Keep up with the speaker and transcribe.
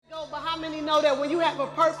know that when you have a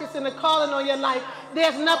purpose and a calling on your life,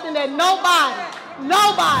 there's nothing that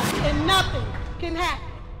nobody, and nothing can happen.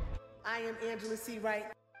 I am Angela C. Wright.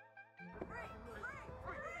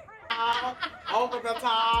 Over the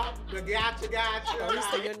top, the gotcha. He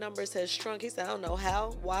said your numbers has shrunk. He said, I don't know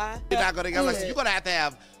how, why. You're not gonna get, you're gonna have to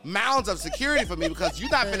have mounds of security for me because you're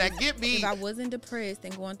not gonna get me. If I wasn't depressed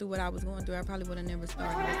and going through what I was going through, I probably would have never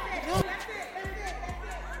started.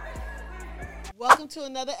 Welcome to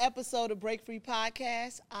another episode of Break Free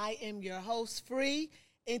Podcast. I am your host, Free,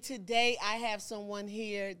 and today I have someone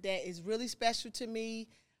here that is really special to me,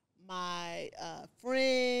 my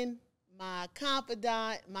friend, my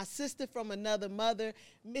confidant, my sister from another mother,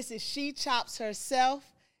 Mrs. She Chops herself,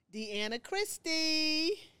 Deanna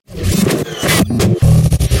Christie.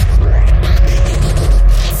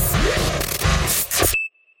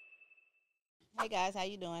 Hey guys, how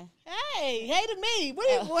you doing? Hey to me.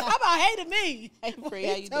 How about hey to me? Hey Free,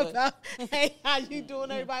 how you doing? Hey, how you doing,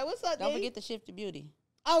 everybody? What's up, Don't forget the Shifted Beauty.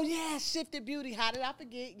 Oh yeah, Shifted Beauty. How did I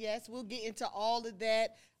forget? Yes, we'll get into all of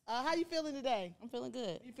that. How you feeling today? I'm feeling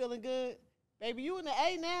good. You feeling good? Baby, you in the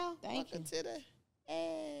A now? Thank you. To the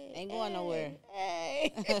A. Ain't going nowhere.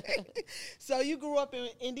 Hey. So you grew up in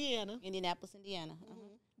Indiana. Indianapolis, Indiana.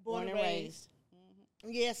 Mm-hmm. Born and raised.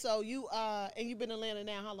 Mm-hmm. Yeah, so you and you've been in Atlanta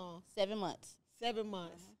now how long? 7 months. 7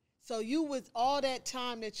 months. So you was all that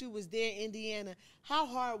time that you was there in Indiana, how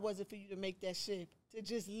hard was it for you to make that shift? To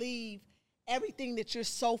just leave everything that you're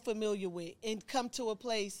so familiar with and come to a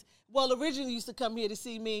place? Well, originally you used to come here to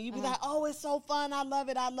see me and you'd be like, oh, it's so fun. I love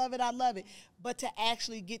it. But to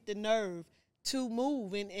actually get the nerve to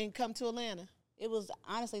move and come to Atlanta. It was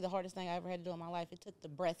honestly the hardest thing I ever had to do in my life. It took the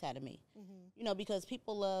breath out of me. Mm-hmm. You know, because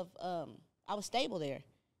people love, I was stable there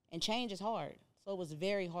and change is hard. So it was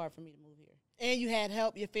very hard for me to move here. And you had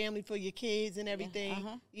help, your family for your kids and everything.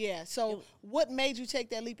 Yeah. Yeah. So what made you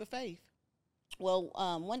take that leap of faith? Well,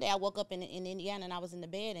 one day I woke up in Indiana and I was in the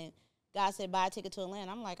bed and God said, buy a ticket to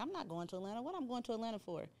Atlanta. I'm like, I'm not going to Atlanta. What am I going to Atlanta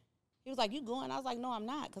for? He was like, you going? I was like, no, I'm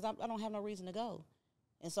not because I don't have no reason to go.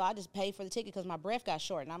 And so I just paid for the ticket because my breath got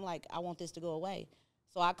short. And I'm like, I want this to go away.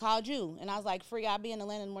 So I called you and I was like, Free, I'll be in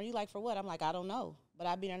Atlanta in the morning. You like, for what? I'm like, I don't know. But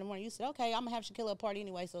I'll be there in the morning. You said, okay, I'm going to have Shaquilla a party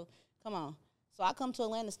anyway, so come on. So I come to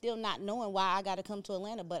Atlanta still not knowing why I got to come to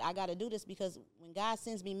Atlanta, but I got to do this because when God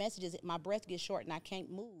sends me messages, my breath gets short and I can't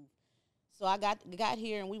move. So I got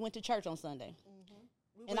here and we went to church on Sunday. Mm-hmm.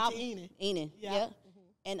 We went to Enid, yeah.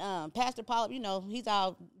 Mm-hmm. And Pastor Paul, you know, he's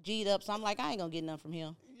all G'd up, so I'm like, I ain't going to get nothing from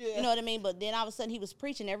him. Yeah. You know what I mean? But then all of a sudden he was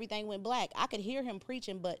preaching, everything went black. I could hear him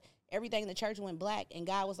preaching, but everything in the church went black. And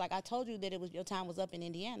God was like, I told you that your time was up in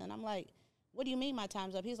Indiana. And I'm like, what do you mean my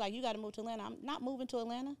time's up? He's like, you got to move to Atlanta. I'm not moving to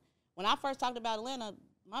Atlanta. When I first talked about Atlanta,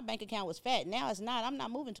 my bank account was fat. Now it's not. I'm not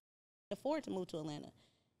moving to afford to move to Atlanta.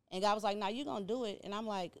 And God was like, you're going to do it. And I'm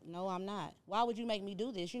like, no, I'm not. Why would you make me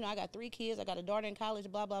do this? You know, I got 3 kids. I got a daughter in college,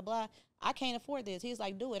 blah, blah, blah. I can't afford this. He's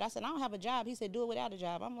like, do it. I said, I don't have a job. He said, do it without a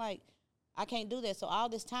job. I'm like, I can't do that. So all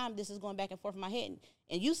this time, this is going back and forth in my head.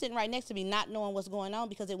 And you sitting right next to me not knowing what's going on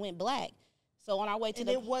because it went black. So on our way to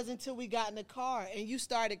it wasn't until we got in the car and you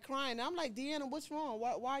started crying. I'm like, Deanna, what's wrong?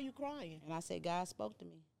 Why are you crying? And I said, God spoke to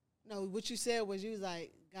me. No, what you said was you was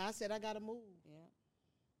like, God said I got to move. Yeah.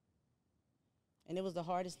 And it was the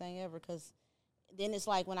hardest thing ever because then it's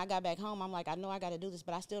like when I got back home, I'm like, I know I got to do this,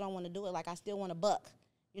 but I still don't want to do it. Like, I still want to buck.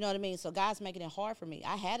 You know what I mean? So God's making it hard for me.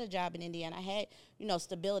 I had a job in Indiana. I had,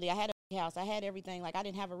 stability. I had a house. I had everything. Like, I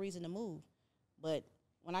didn't have a reason to move. But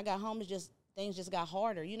when I got home, things just got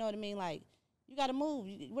harder. You know what I mean? Like, you got to move.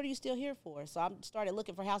 What are you still here for? So I started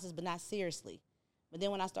looking for houses, but not seriously. But then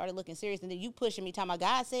when I started looking serious, and then you pushing me, talking about,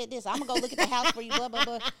 God said this, I'm going to go look at the house for you, blah, blah,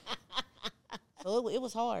 blah. So it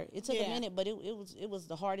was hard. It took a minute, but it was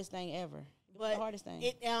the hardest thing ever. It was the hardest thing.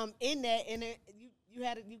 You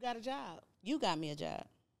got a job. You got me a job.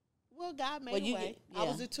 Well, God made a way. I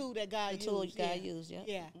was the tool that God used. The tool God used, yeah.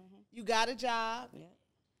 Yeah. Mm-hmm. You got a job. Yeah.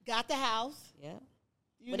 Got the house. Yeah.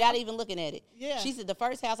 Without even looking at it. Yeah. She said the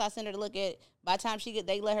first house I sent her to look at, by the time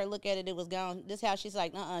they let her look at it, it was gone. This house, she's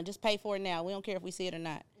like, just pay for it now. We don't care if we see it or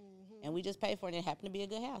not. Mm-hmm. And we just pay for it. And it happened to be a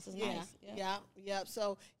good house. It's nice. Yeah.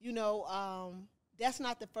 So, that's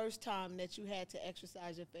not the first time that you had to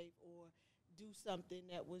exercise your faith or do something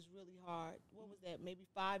that was really hard. What was that? Maybe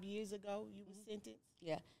 5 years ago you were sentenced?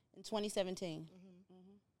 Yeah, in 2017. Mm-hmm.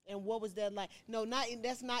 Mm-hmm. And what was that like? No,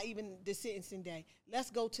 that's not even the sentencing day.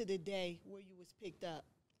 Let's go to the day where you was picked up.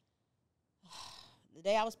 The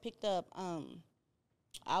day I was picked up,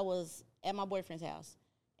 I was at my boyfriend's house.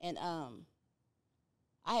 And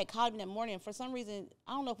I had called him that morning. And for some reason,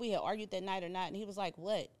 I don't know if we had argued that night or not. And he was like,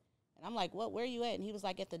 what? And I'm like, what? Where are you at? And he was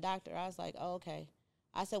like, at the doctor. I was like, oh, okay.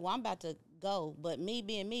 I said, well, I'm about to go. But me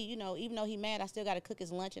being me, you know, even though he mad, I still got to cook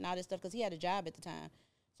his lunch and all this stuff because he had a job at the time.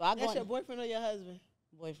 So I go. That's your boyfriend or your husband?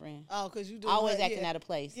 Boyfriend. Oh, because you do always acting out of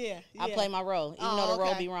place. Yeah, I play my role, even though the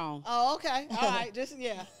role be wrong. Oh, okay. All right. Just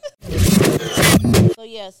yeah.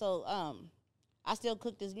 So I still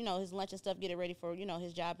cooked his, you know, his lunch and stuff, get it ready for, you know,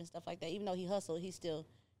 his job and stuff like that. Even though he hustled, he still,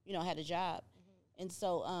 you know, had a job. Mm-hmm. And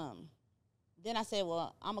so then I said,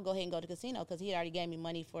 well, I'm gonna go ahead and go to the casino because he had already gave me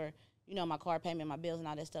money for, you know, my car payment, my bills and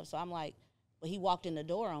all that stuff. So I'm like, well, he walked in the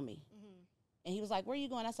door on me. Mm-hmm. And he was like, where are you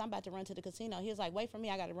going? I said, I'm about to run to the casino. He was like, wait for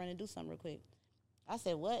me. I got to run and do something real quick. I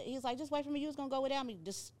said, what? He was like, just wait for me. You was going to go without me.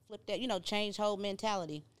 Just flip that, you know, change whole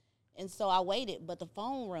mentality. And so I waited, but the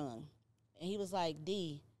phone rung. And he was like,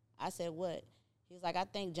 D. I said, what? He was like, I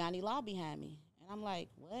think Johnny Law behind me. And I'm like,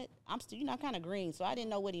 what? I'm still, you know, I'm kind of green, so I didn't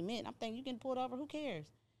know what he meant. I'm thinking, you getting pulled over? Who cares?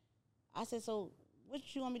 I said, so what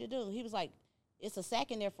you want me to do? He was like, it's a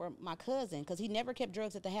sack in there for my cousin, because he never kept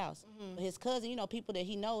drugs at the house. Mm-hmm. But his cousin, you know, people that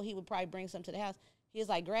he know, he would probably bring some to the house. He was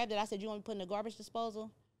like, grabbed it. I said, you want me to put in the garbage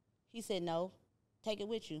disposal? He said, no. Take it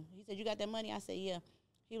with you. He said, you got that money? I said, yeah.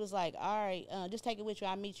 He was like, all right, just take it with you.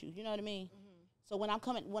 I'll meet you. You know what I mean? Mm-hmm. So when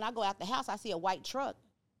I go out the house, I see a white truck.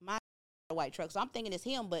 A white truck. So I'm thinking it's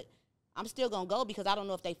him, but I'm still going to go because I don't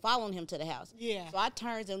know if they following him to the house. Yeah. So I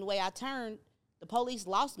turned, and the way I turned, the police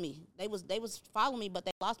lost me. They was following me, but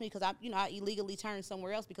they lost me because I illegally turned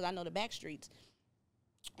somewhere else because I know the back streets.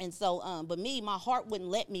 And so, but me, my heart wouldn't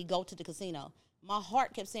let me go to the casino. My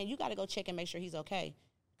heart kept saying, you got to go check and make sure he's okay.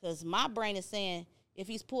 Because my brain is saying, if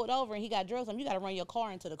he's pulled over and he got drugs on him, you got to run your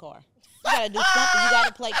car into the car. You got to do something. You got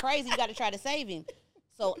to play crazy. You got to try to save him.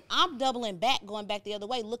 So I'm doubling back, going back the other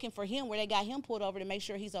way, looking for him where they got him pulled over to make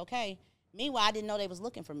sure he's okay. Meanwhile, I didn't know they was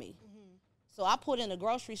looking for me. Mm-hmm. So I pulled in a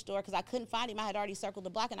grocery store because I couldn't find him. I had already circled the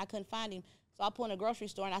block, and I couldn't find him. So I pulled in a grocery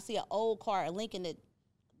store, and I see an old car, a Lincoln, that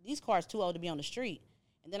these cars too old to be on the street.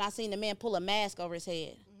 And then I seen the man pull a mask over his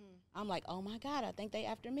head. Mm-hmm. I'm like, oh, my God, I think they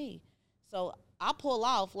after me. So I pull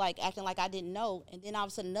off, like, acting like I didn't know. And then all of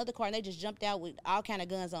a sudden, another car, and they just jumped out with all kind of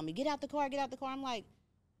guns on me. Get out the car, get out the car. I'm like,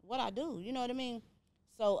 what I do? You know what I mean?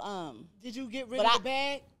 So, did you get rid of the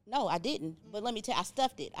bag? No, I didn't. Mm-hmm. But let me tell you, I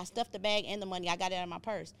stuffed it. I stuffed the bag and the money. I got it out of my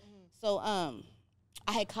purse. Mm-hmm. So,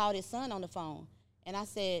 I had called his son on the phone, and I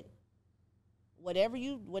said,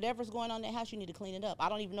 whatever's going on in that house, you need to clean it up. I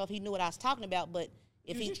don't even know if he knew what I was talking about, but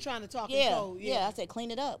if he's just trying to talk, yeah, I said,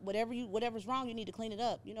 clean it up. Whatever's wrong, you need to clean it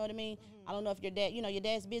up. You know what I mean? Mm-hmm. I don't know if your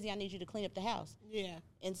dad's busy. I need you to clean up the house. Yeah.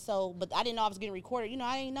 And so, but I didn't know I was getting recorded. You know,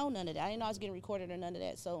 I didn't know none of that. I didn't know I was getting recorded or none of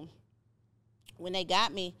that. So when they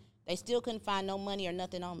got me, they still couldn't find no money or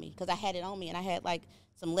nothing on me because I had it on me, and I had like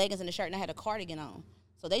some leggings and a shirt, and I had a cardigan on.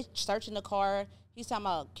 So they searching the car. He's talking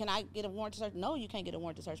about, can I get a warrant to search? No, you can't get a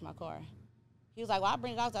warrant to search my car. He was like, well, I'll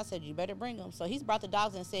bring dogs. I said, you better bring them. So he's brought the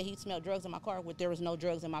dogs and said he smelled drugs in my car, but there was no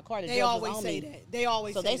drugs in my car. They always say that. They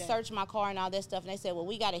always say that. So they searched my car and all that stuff, and they said, well,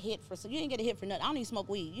 we got a hit for, so you didn't get a hit for nothing. I don't even smoke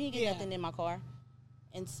weed. You didn't get nothing in my car.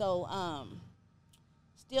 And so,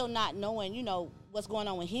 still not knowing, you know, what's going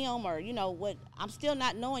on with him or, you know, what, I'm still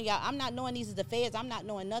not knowing, y'all. I'm not knowing these is the feds. I'm not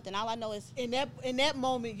knowing nothing. All I know is. In that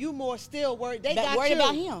moment, you more still worried. They got worried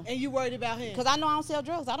about him. And you worried about him. Because I know I don't sell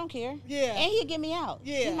drugs. I don't care. Yeah. And he'll get me out.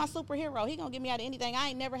 Yeah. He's my superhero. He going to get me out of anything. I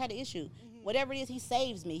ain't never had an issue. Mm-hmm. Whatever it is, he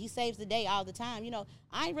saves me. He saves the day all the time. You know,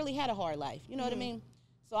 I ain't really had a hard life. You know what I mean?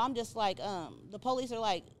 So I'm just like, the police are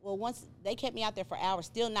like, well, once they kept me out there for hours,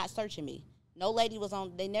 still not searching me. No lady was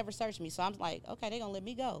on, they never searched me. So I'm like, okay, they're going to let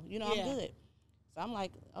me go. You know, I'm good. So I'm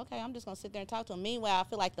like, okay, I'm just going to sit there and talk to them. Meanwhile, I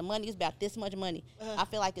feel like the money is about this much money. I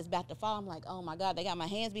feel like it's about to fall. I'm like, oh, my God, they got my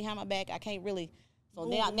hands behind my back. I can't really. So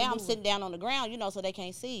now I'm sitting down on the ground, you know, so they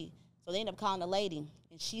can't see. So they end up calling the lady,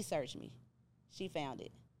 and she searched me. She found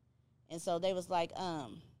it. And so they was like,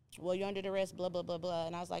 well, you're under arrest, blah, blah, blah, blah.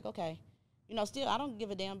 And I was like, okay. You know, still, I don't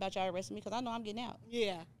give a damn about y'all arresting me because I know I'm getting out.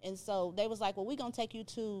 Yeah. And so they was like, well, we're going to take her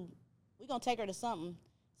to something.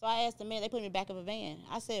 So I asked the man, they put me in the back of a van.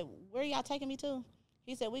 I said, where are y'all taking me to?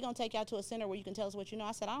 He said, we're going to take y'all to a center where you can tell us what you know.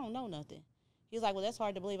 I said, I don't know nothing. He was like, well, that's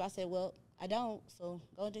hard to believe. I said, well, I don't. So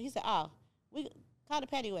go into, he said, we call the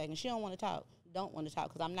paddy wagon. She don't want to talk. Don't want to talk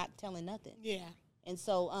because I'm not telling nothing. Yeah. And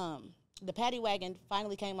so the paddy wagon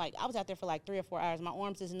finally came, like, I was out there for like 3 or 4 hours. My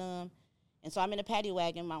arms is numb. And so I'm in the paddy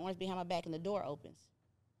wagon. My arms behind my back and the door opens.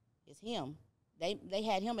 It's him. They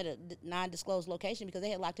had him at a non-disclosed location because they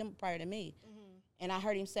had locked him up prior to me. Mm-hmm. And I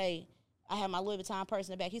heard him say, I had my Louis Vuitton purse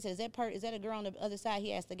in the back. He said, is that a girl on the other side?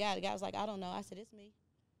 He asked the guy. The guy was like, I don't know. I said, it's me.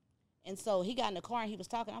 And so he got in the car and he was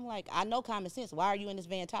talking. I'm like, I know common sense. Why are you in this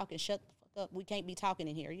van talking? Shut the fuck up. We can't be talking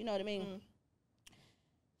in here. You know what I mean? Mm-hmm.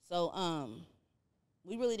 So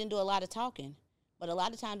we really didn't do a lot of talking. But a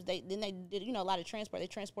lot of times they did, a lot of transport. They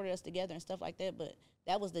transported us together and stuff like that. But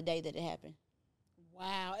that was the day that it happened.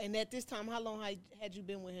 Wow. And at this time, how long had you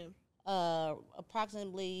been with him?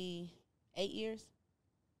 Approximately 8 years.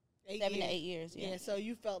 7 to 8 years. Yeah. So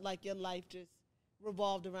you felt like your life just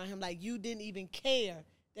revolved around him. Like you didn't even care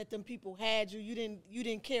that them people had you. You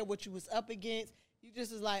didn't care what you was up against. You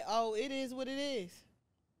just was like, oh, it is what it is.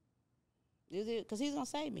 Because he's gonna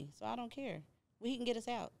save me, so I don't care. He can get us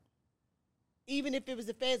out. Even if it was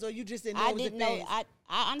the feds, or you just didn't know it was the feds?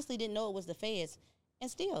 I honestly didn't know it was the feds. And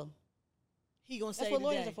still. He going to say today. That's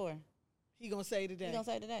what today. lawyers are for. He going to say today. He going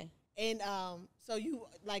to say today. And so you,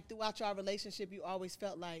 like, throughout your relationship, you always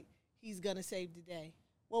felt like he's going to save the day.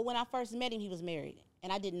 Well, when I first met him, he was married,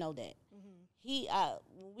 and I didn't know that.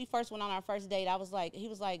 When we first went on our first date, he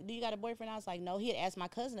was like, do you got a boyfriend? I was like, no. He had asked my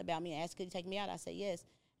cousin about me and asked, could he take me out? I said, yes.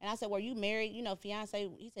 And I said, were you married, fiance?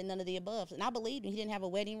 He said, none of the above. And I believed him. He didn't have a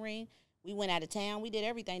wedding ring. We went out of town. We did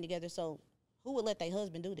everything together. So who would let their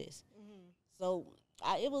husband do this? So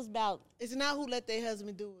it was about. It's not who let their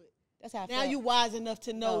husband do it. That's how I now felt. You wise enough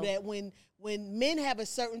to know that when men have a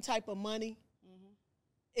certain type of money,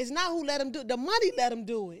 it's not who let them do it. The money let them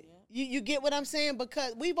do it. Yeah. You get what I'm saying?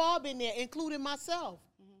 Because we've all been there, including myself.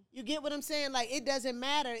 You get what I'm saying? Like, it doesn't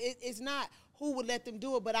matter. It's not who would let them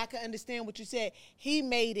do it, but I can understand what you said. He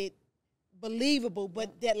made it believable,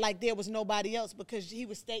 but that like there was nobody else because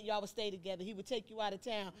y'all would stay together. He would take you out of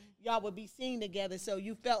town. Y'all would be seen together. So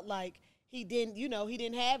you felt like he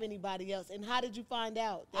didn't have anybody else. And how did you find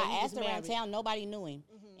out that I asked around town, nobody knew him.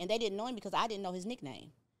 And they didn't know him because I didn't know his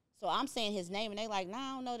nickname. So I'm saying his name and they like,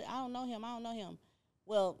 nah, I don't know him.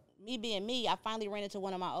 Well, me being me, I finally ran into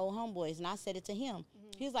one of my old homeboys and I said it to him.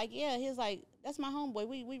 He was like, yeah, that's my homeboy.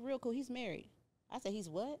 We real cool. He's married. I said, he's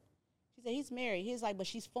what? He said, he's married. He's like, but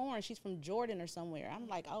she's foreign. She's from Jordan or somewhere. I'm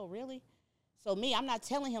like, oh, really? So I'm not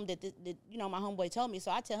telling him that my homeboy told me.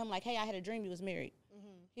 So I tell him like, hey, I had a dream you was married.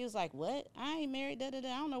 He was like, what? I ain't married, da-da-da.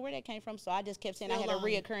 I don't know where that came from. So I just kept saying I had a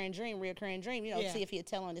reoccurring dream, see if he'd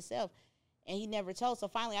tell on himself. And he never told. So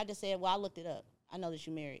finally I just said, well, I looked it up. I know that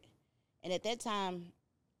you married. And at that time,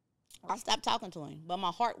 I stopped talking to him. But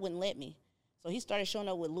my heart wouldn't let me. So he started showing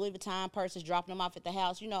up with Louis Vuitton purses, dropping them off at the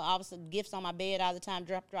house. Obviously gifts on my bed all the time,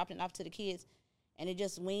 dropping it off to the kids. And it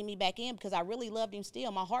just weaned me back in because I really loved him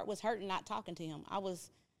still. My heart was hurting not talking to him. I was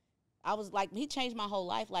like, he changed my whole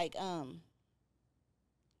life. Like,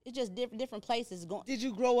 it's just different places. Did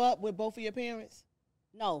you grow up with both of your parents?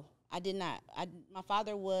 No, I did not. My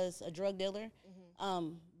father was a drug dealer,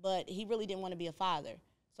 but he really didn't want to be a father.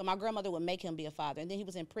 So my grandmother would make him be a father. And then he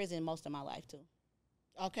was in prison most of my life, too.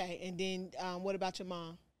 Okay, and then what about your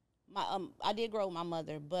mom? I did grow with my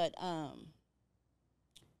mother, but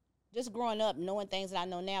just growing up, knowing things that I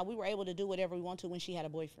know now, we were able to do whatever we want to when she had a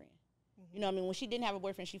boyfriend. You know what I mean? When she didn't have a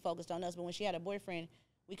boyfriend, she focused on us. But when she had a boyfriend,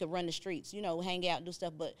 we could run the streets, hang out, do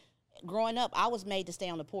stuff. But growing up, I was made to stay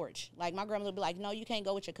on the porch. Like, my grandmother would be like, no, you can't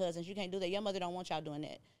go with your cousins. You can't do that. Your mother don't want y'all doing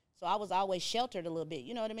that. So I was always sheltered a little bit.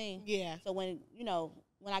 You know what I mean? Yeah. So when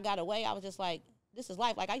I got away, I was just like, this is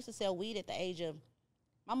life. Like, I used to sell weed at the age of,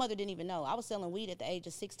 my mother didn't even know. I was selling weed at the age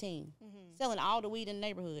of 16, selling all the weed in the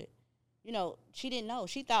neighborhood. She didn't know.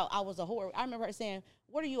 She thought I was a whore. I remember her saying,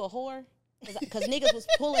 what are you, a whore? Because niggas was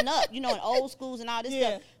pulling up, in old schools and all this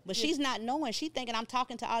stuff. But she's not knowing. She thinking I'm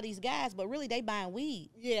talking to all these guys, but really they buying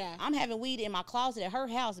weed. Yeah. I'm having weed in my closet at her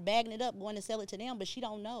house, bagging it up, going to sell it to them, but she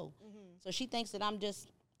don't know. So she thinks that I'm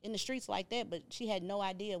just in the streets like that, but she had no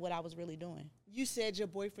idea what I was really doing. You said your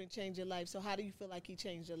boyfriend changed your life. So how do you feel like he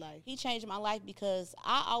changed your life? He changed my life because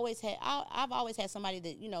I've always had somebody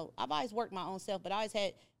that, I've always worked my own self, but I always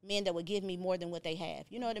had men that would give me more than what they have.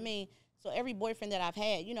 You know what I mean? So every boyfriend that I've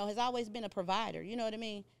had, has always been a provider. You know what I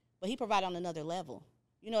mean? But he provided on another level.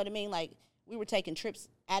 You know what I mean? Like, we were taking trips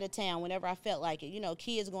out of town whenever I felt like it.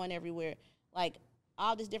 Kids going everywhere. Like,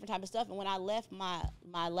 all this different type of stuff. And when I left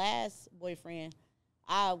my last boyfriend,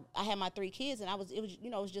 I had my 3 kids, and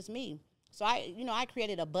it was just me. So I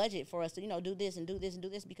created a budget for us to, do this and do this and do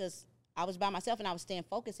this because I was by myself and I was staying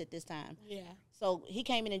focused at this time. Yeah. So he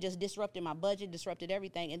came in and just disrupted my budget, disrupted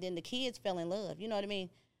everything. And then the kids fell in love. You know what I mean?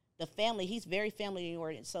 The family, he's very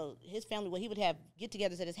family-oriented. So his family, he would have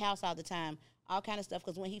get-togethers at his house all the time, all kind of stuff.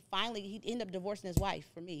 Because when he ended up divorcing his wife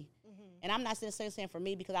for me. And I'm not necessarily saying for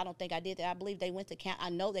me because I don't think I did that. I believe I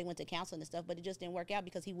know they went to counseling and stuff, but it just didn't work out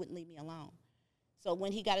because he wouldn't leave me alone. So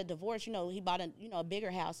when he got a divorce, he bought a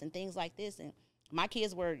bigger house and things like this. And my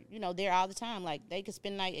kids were, there all the time. Like, they could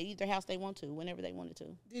spend the night at either house they want to, whenever they wanted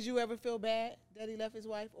to. Did you ever feel bad that he left his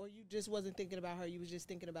wife, or you just wasn't thinking about her? You was just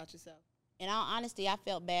thinking about yourself? In all honesty, I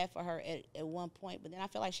felt bad for her at one point, but then I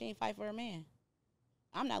felt like she ain't fight for her man.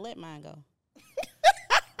 I'm not letting mine go.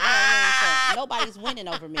 nobody's winning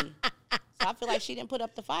over me. So I feel like she didn't put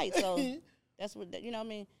up the fight. So that's what, you know what I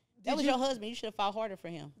mean? That was your husband. You should have fought harder for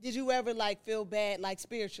him. Did you ever, like, feel bad, like,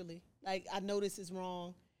 spiritually? Like, I know this is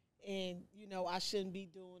wrong, and, you know, I shouldn't be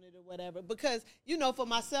doing it or whatever. Because, you know, for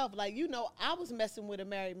myself, like, you know, I was messing with a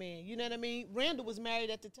married man. You know what I mean? Randall was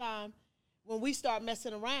married at the time when we started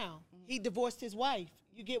messing around. He divorced his wife.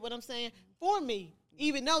 You get what I'm saying? For me.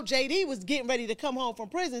 Even though JD was getting ready to come home from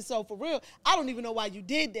prison. So, for real, I don't even know why you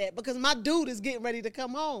did that. Because my dude is getting ready to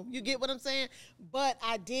come home. You get what I'm saying? But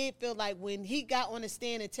I did feel like when he got on the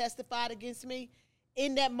stand and testified against me,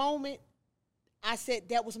 in that moment, I said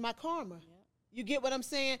that was my karma. Yep. You get what I'm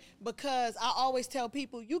saying? Because I always tell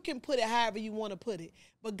people, you can put it however you want to put it.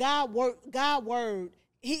 But God word,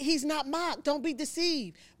 he's not mocked. Don't be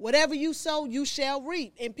deceived. Whatever you sow, you shall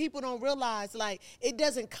reap. And people don't realize, like, it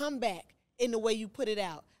doesn't come back in the way you put it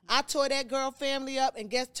out. I tore that girl family up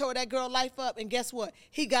and tore that girl life up, and guess what?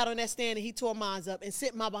 He got on that stand and he tore mine up and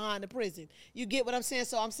sent my behind the prison. You get what I'm saying?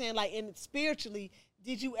 So I'm saying, like, spiritually,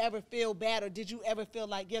 did you ever feel bad, or did you ever feel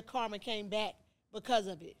like your karma came back because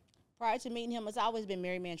of it? Prior to meeting him, it's always been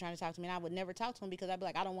married man trying to talk to me, and I would never talk to him because I'd be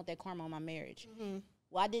like, I don't want that karma on my marriage. Mm-hmm.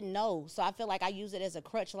 Well, I didn't know, so I feel like I use it as a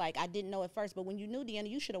crutch. Like, I didn't know at first, but when you knew, Deanna,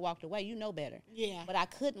 you should have walked away. You know better. Yeah. But I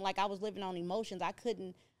couldn't. Like, I was living on emotions. I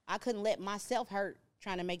couldn't let myself hurt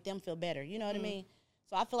trying to make them feel better. You know what I mean?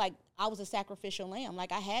 So I feel like I was a sacrificial lamb.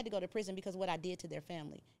 Like, I had to go to prison because of what I did to their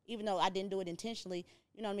family, even though I didn't do it intentionally.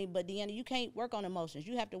 You know what I mean? But, Deanna, you can't work on emotions.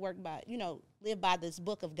 You have to work by, you know, live by this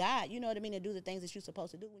book of God. You know what I mean? And do the things that you're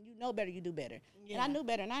supposed to do. When you know better, you do better. Yeah. And I knew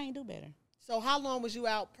better, and I ain't do better. So how long was you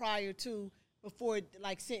out prior to, before,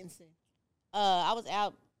 like, sentencing? I was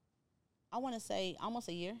out, I want to say, almost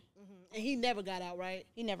a year. Mm-hmm. And he never got out, right?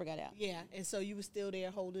 He never got out. Yeah, and so you were still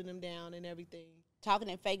there holding him down and everything. Talking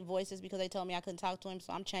in fake voices because they told me I couldn't talk to him,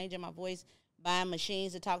 so I'm changing my voice, buying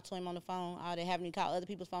machines to talk to him on the phone. They having me call other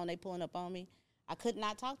people's phone, they pulling up on me. I could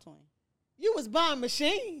not talk to him. You was buying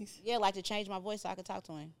machines? Yeah, like to change my voice so I could talk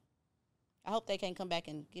to him. I hope they can't come back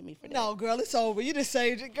and get me for that. No, girl, it's over. You just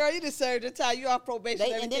saved it. Girl, you just served your time. You off probation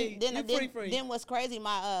and everything. Then what's crazy,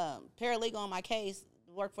 my paralegal on my case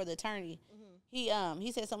worked for the attorney. He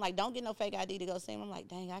said something like, don't get no fake ID to go see him. I'm like,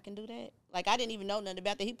 dang, I can do that? Like, I didn't even know nothing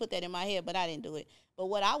about that. He put that in my head, but I didn't do it. But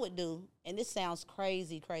what I would do, and this sounds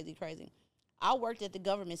crazy. I worked at the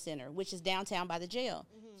government center, which is downtown by the jail.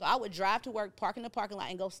 Mm-hmm. So I would drive to work, park in the parking lot,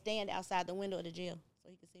 and go stand outside the window of the jail so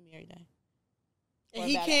he could see me every day. And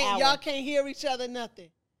y'all can't hear each other, nothing.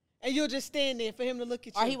 And you'll just stand there for him to look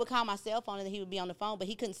at you. Or he would call my cell phone and he would be on the phone, but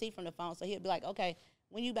he couldn't see from the phone. So he'd be like, okay,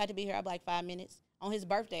 when you about to be here? I'd be like, 5 minutes. On his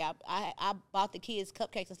birthday, I bought the kids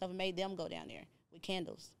cupcakes and stuff and made them go down there with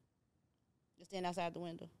candles. Just stand outside the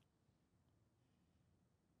window.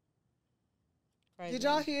 Crazy. Did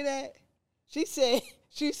y'all hear that? She said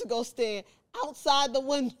she used to go stand outside the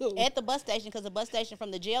window. At the bus station, because the bus station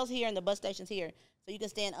from the jail's here and the bus station's here. So you can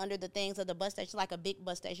stand under the things of the bus station, like a big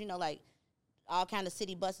bus station, you know, like all kind of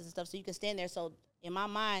city buses and stuff. So you can stand there. So in my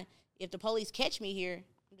mind, if the police catch me here,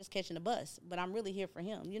 I'm just catching the bus. But I'm really here for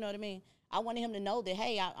him. You know what I mean? I wanted him to know that,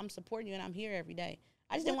 hey, I'm supporting you and I'm here every day.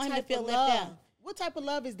 I just didn't want him to feel left out. What type of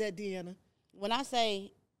love is that, Deanna? When I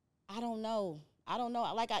say, I don't know.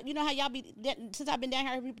 Like, you know how y'all be, since I've been down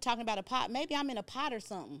here, people talking about a pot. Maybe I'm in a pot or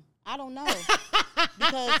something. I don't know.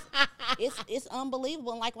 Because it's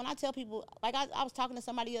unbelievable. And like when I tell people, like I was talking to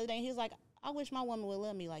somebody the other day, and he was like, I wish my woman would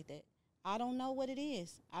love me like that. I don't know what it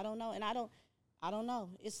is. I don't know. And I don't know.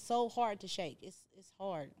 It's so hard to shake. It's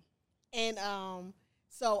hard. And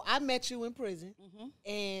so I met you in prison,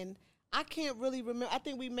 and I can't really remember. I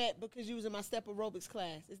think we met because you was in my step aerobics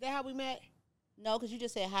class. Is that how we met? No, because you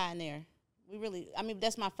just said hi in there.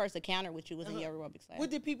 That's my first encounter with you was in your aerobics class. What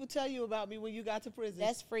did people tell you about me when you got to prison?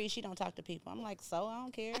 That's free. She don't talk to people. I'm like, so I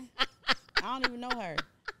don't care. I don't even know her.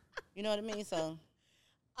 You know what I mean? So.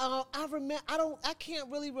 I can't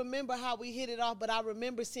really remember how we hit it off, but I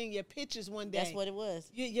remember seeing your pictures one day. That's what it was.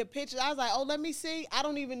 Your pictures. I was like, oh, let me see. I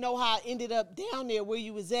don't even know how I ended up down there where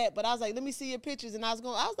you was at, but I was like, let me see your pictures. And I was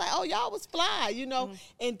like, oh, y'all was fly, you know?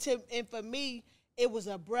 Mm-hmm. And for me, it was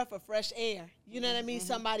a breath of fresh air. You know what I mean? Mm-hmm.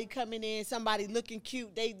 Somebody coming in, somebody looking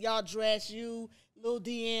cute. Y'all dress you, little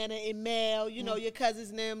Deanna and Mel, you know, your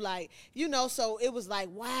cousins and them, like, you know, so it was like,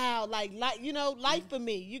 wow, like you know, life for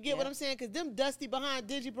me. You get what I'm saying? Because them dusty behind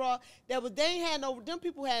Digibra, they ain't had them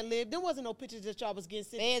people hadn't lived. There wasn't no pictures that y'all was getting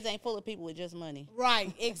sent. Beds ain't full of people with just money.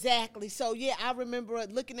 Right, exactly. So, yeah, I remember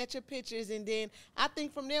looking at your pictures, and then I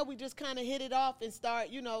think from there we just kind of hit it off and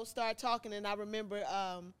start talking, and I remember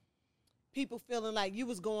people feeling like you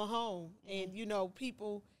was going home, and, you know,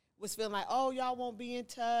 people was feeling like, oh, y'all won't be in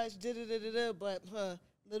touch, but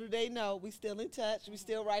Little they know, we still in touch. We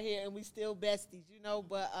still right here, and we still besties, you know.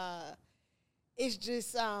 But it's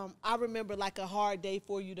just, I remember like a hard day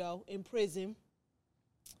for you, though, in prison.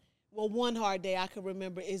 Well, one hard day I can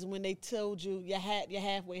remember is when they told you you had your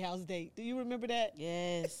halfway house date. Do you remember that?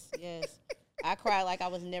 Yes. I cried like I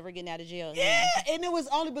was never getting out of jail. Yeah, and it was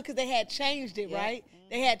only because they had changed it, right? Mm-hmm.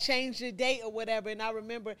 They had changed the date or whatever, and I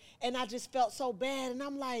remember, and I just felt so bad, and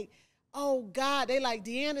I'm like, oh, God. They like,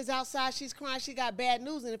 Deanna's outside, she's crying, she got bad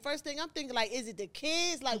news, and the first thing I'm thinking, like, is it the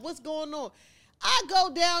kids? Like, what's going on? I go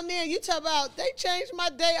down there, you talk about, they changed my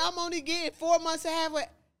date, I'm only getting 4 months and halfway.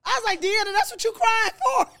 I was like, Deanna, that's what you crying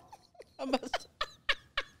for.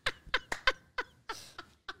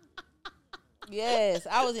 Yes,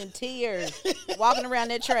 I was in tears walking around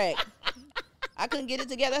that track. I couldn't get it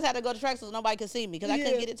together. I had to go to track so nobody could see me because I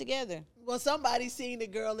couldn't get it together. Well, somebody seen the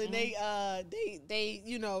girl and they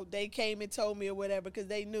you know, they came and told me or whatever because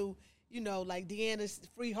they knew, you know, like Deanna's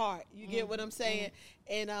free heart. You get what I'm saying?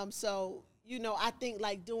 And so, you know, I think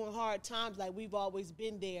like during hard times, like we've always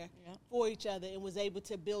been there for each other and was able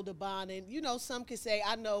to build a bond. And, you know, some could say,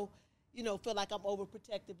 I know, you know, feel like I'm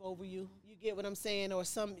overprotective over you. You get what I'm saying? Or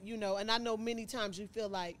some, you know, and I know many times you feel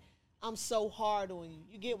like I'm so hard on you.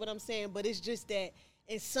 You get what I'm saying? But it's just that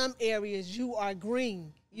in some areas you are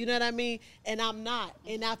green. You know what I mean? And I'm not.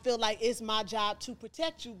 And I feel like it's my job to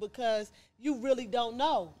protect you because you really don't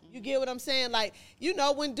know. You get what I'm saying? Like, you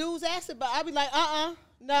know, when dudes ask about, I be like,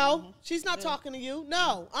 no, she's not talking to you.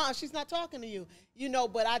 No, she's not talking to you. You know,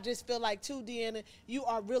 but I just feel like, too, Deanna, you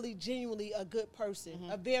are really genuinely a good person,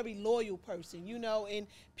 a very loyal person, you know, and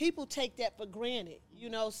people take that for granted, you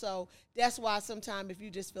know, so that's why sometimes if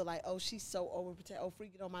you just feel like, oh, she's so overprotective,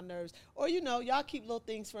 freaking on my nerves, or, you know, y'all keep little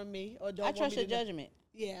things from me, or don't I want trust me your to judgment.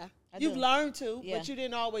 Yeah. You've learned to, but you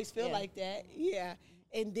didn't always feel like that. Yeah.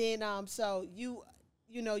 And then, so you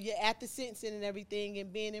know, you're at the sentencing and everything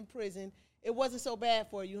and being in prison. It wasn't so bad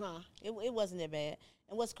for you, huh? It wasn't that bad.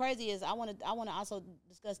 And what's crazy is I want to also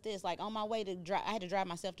discuss this. Like on my way to drive, I had to drive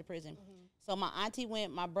myself to prison. So my auntie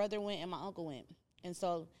went, my brother went, and my uncle went. And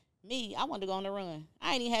so I wanted to go on the run.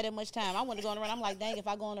 I ain't even had that much time. I wanted to go on the run. I'm like, dang, if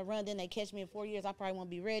I go on the run, then they catch me in 4 years, I probably won't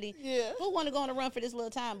be ready. Yeah. Who want to go on the run for this little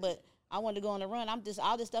time? But I wanted to go on the run.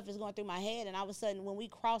 All this stuff is going through my head. And all of a sudden, when we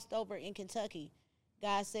crossed over in Kentucky,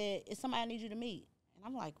 God said, it's somebody I need you to meet. And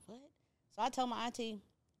I'm like, what? So I told my auntie,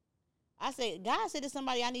 I said, God said it's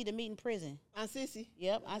somebody I need to meet in prison. Aunt Sissy?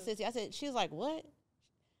 Yep, Aunt Sissy. I said, she was like, what?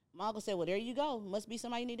 My uncle said, well, there you go. Must be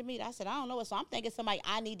somebody you need to meet. I said, I don't know. So I'm thinking somebody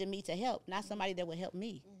I need to meet to help, not somebody that would help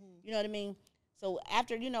me. You know what I mean? So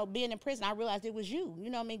after, you know, being in prison, I realized it was you.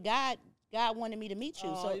 You know what I mean? God wanted me to meet you.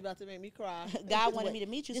 Oh, so you're about to make me cry. God wanted me to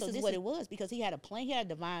meet you. So this is what it was because he had a plan. He had a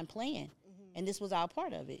divine plan. And this was all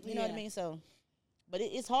part of it. You know what I mean? So, but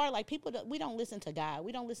it's hard. Like people, we don't listen to God.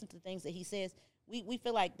 We don't listen to things that he says. We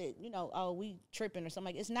feel like that, you know, oh, we tripping or something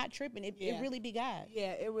like that. It's not tripping. It really be God.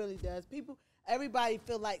 Yeah, it really does. Everybody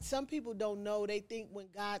feel like, some people don't know. They think when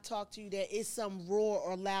God talks to you that it's some roar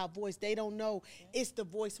or loud voice. They don't know it's the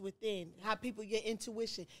voice within. How people get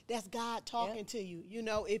intuition. That's God talking to you, you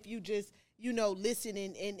know, if you just, you know, listen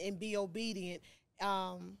and be obedient.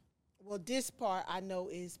 Well, this part I know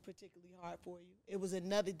is particularly hard for you. It was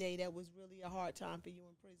another day that was really a hard time for you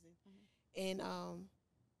in prison. And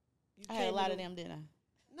I had a lot of them, didn't I?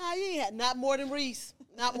 Nah, you ain't had not more than Reese.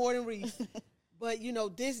 Not more than Reese. But, you know,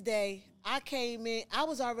 this day, I came in. I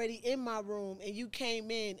was already in my room, and you came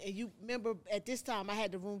in, and you remember at this time I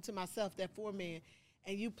had the room to myself, that 4-man,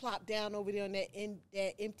 and you plopped down over there on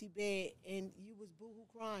that empty bed, and you was boo-hoo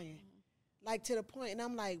crying. Like, to the point, and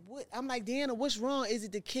I'm like, what? I'm like, Deanna, what's wrong? Is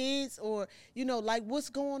it the kids, or, you know, like, what's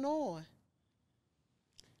going on?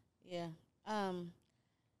 Yeah.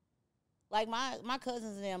 Like my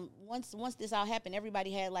cousins and them, once this all happened,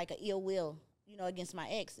 everybody had like an ill will, you know, against my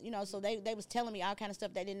ex. You know, so they was telling me all kind of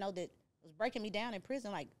stuff they didn't know that was breaking me down in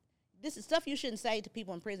prison. Like, this is stuff you shouldn't say to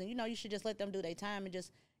people in prison. You know, you should just let them do their time and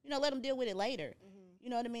just, you know, let them deal with it later. You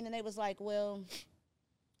know what I mean? And they was like, well,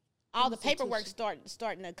 all the paperwork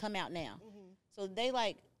starting to come out now. So they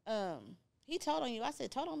like, he told on you. I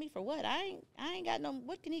said, told on me for what? I ain't got no.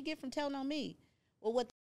 What can he get from telling on me? Well, what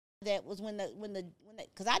that was when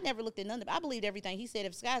because I never looked at none of it. I believed everything he said.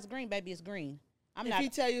 If sky's green, baby, it's green. If he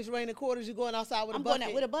tell you it's raining quarters, you're going outside with a bucket. I'm going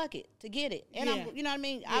out with a bucket to get it, and you know what I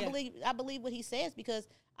mean. Yeah. I believe what he says because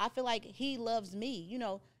I feel like he loves me. You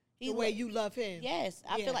know, the way you love him. Yes,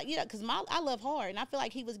 I feel like because I love hard, and I feel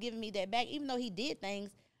like he was giving me that back, even though he did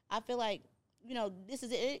things. I feel like, you know, this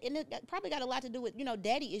is it, and it probably got a lot to do with, you know,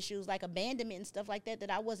 daddy issues like abandonment and stuff like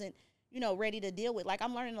that I wasn't, you know, ready to deal with. Like,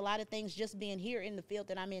 I'm learning a lot of things just being here in the field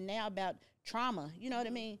that I'm in now about trauma. You know what I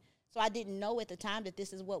mean? So I didn't know at the time that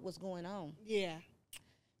this is what was going on. Yeah.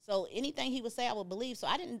 So anything he would say, I would believe. So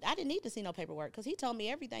I didn't need to see no paperwork because he told me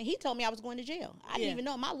everything. He told me I was going to jail. I didn't even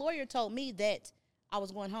know. My lawyer told me that I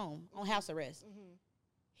was going home on house arrest.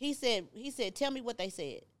 He said, tell me what they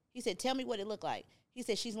said. He said, tell me what it looked like. He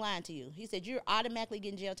said, she's lying to you. He said, you're automatically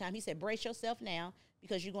getting jail time. He said, brace yourself now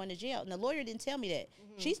because you're going to jail. And the lawyer didn't tell me that.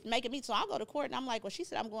 She's making me, so I'll go to court, and I'm like, well, she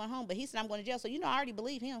said I'm going home, but he said I'm going to jail. So, I already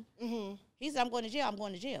believe him. He said I'm going to jail. I'm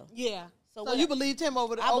going to jail. Yeah. So you believed him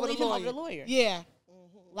over the lawyer? I believed him over the lawyer. Yeah.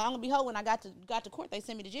 Long and behold, when I got to court, they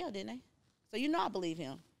sent me to jail, didn't they? So I believe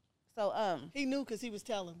him. So he knew because he was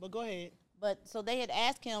telling. But go ahead. But so they had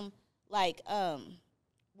asked him like,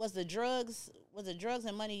 was the drugs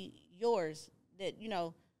and money yours that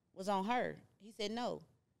was on her? He said no.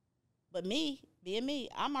 But me, being me,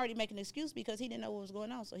 I'm already making an excuse because he didn't know what was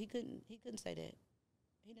going on, so he couldn't say that.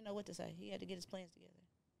 He didn't know what to say. He had to get his plans together.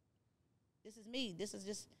 This is me. This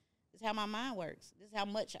is how my mind works. This is how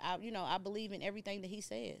much I believe in everything that he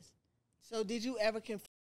says. So did you ever confirm,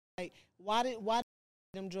 like, why did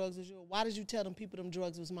them drugs was yours? Why did you tell them people them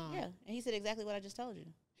drugs was mine? Yeah, and he said exactly what I just told you.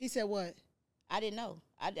 He said what? I didn't know.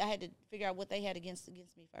 I had to figure out what they had against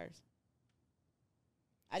me first.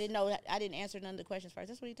 I didn't know. I didn't answer none of the questions first.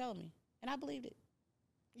 That's what he told me, and I believed it.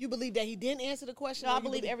 You believe that he didn't answer the question? No, I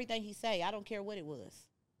believe everything he say. I don't care what it was.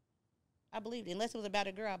 I believed it. Unless it was about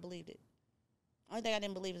a girl, I believed it. Only thing I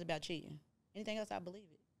didn't believe was about cheating. Anything else, I believe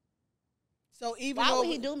it. So even why would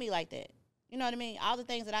he do me like that? You know what I mean? All the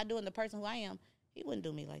things that I do and the person who I am, he wouldn't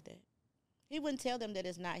do me like that. He wouldn't tell them that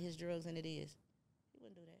it's not his drugs and it is. He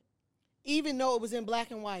wouldn't do that. Even though it was in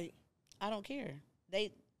black and white? I don't care.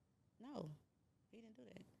 No, he didn't do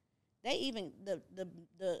that. They even,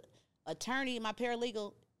 the attorney, my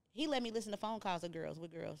paralegal, he let me listen to phone calls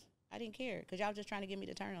with girls. I didn't care because y'all was just trying to get me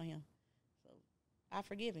to turn on him. So I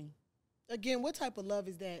forgive him. Again, what type of love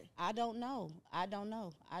is that? I don't know.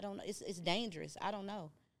 It's dangerous. I don't know.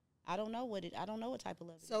 I don't know what type of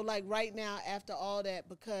love it is. So like right now, after all that,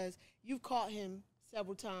 because you've caught him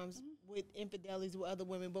several times with infidelities with other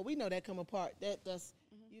women, but we know that come apart. That's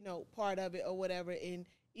part of it or whatever. And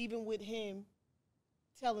even with him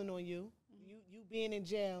telling on you, you being in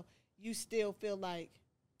jail, you still feel like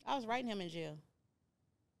I was writing him in jail.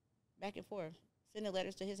 Back and forth. Sending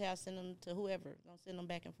letters to his house, send them to whoever. Don't send them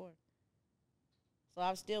back and forth. So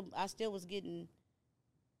I still was getting,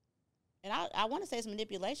 and I want to say it's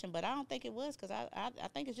manipulation, but I don't think it was because I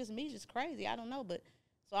think it's just me, just crazy. I don't know, but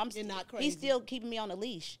so You're not crazy. He's still keeping me on a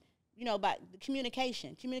leash, by the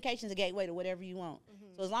communication. Communication is a gateway to whatever you want.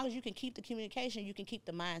 So as long as you can keep the communication, you can keep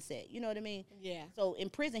the mindset. You know what I mean? Yeah. So in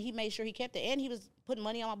prison, he made sure he kept it, and he was putting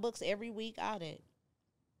money on my books every week, all that.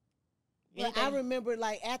 But I remember,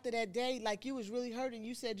 like, after that day, like, you was really hurting.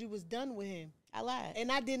 You said you was done with him. I lied. And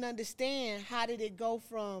I didn't understand how did it go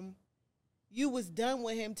from you was done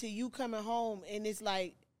with him to you coming home and it's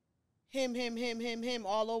like him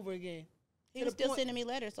all over again. He was still sending me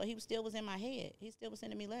letters, so he still was in my head. He still was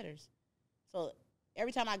sending me letters. So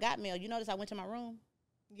every time I got mail, you notice I went to my room?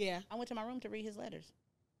 Yeah. I went to my room to read his letters.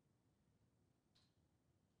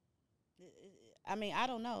 I mean, I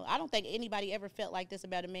don't know. I don't think anybody ever felt like this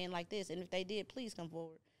about a man like this. And if they did, please come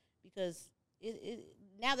forward. Because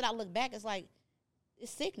now that I look back, it's like,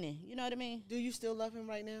 it's sickening. You know what I mean? Do you still love him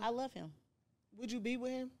right now? I love him. Would you be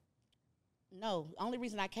with him? No. Only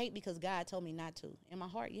reason I can't because God told me not to. In my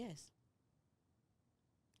heart, yes.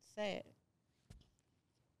 Sad.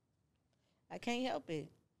 I can't help it.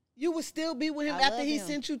 You would still be with him after he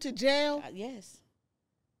sent you to jail? Yes.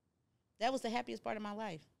 That was the happiest part of my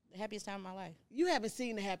life. The happiest time of my life. You haven't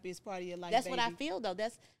seen the happiest part of your life. That's baby. what I feel though.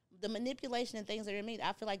 That's the manipulation and things that are in me.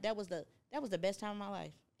 I feel like that was the best time of my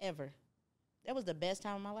life ever. That was the best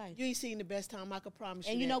time of my life. You ain't seen the best time, I can promise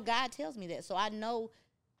you. And you know, God tells me that. So I know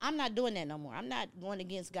I'm not doing that no more. I'm not going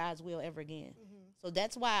against God's will ever again. So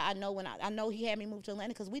that's why I know I know he had me move to Atlanta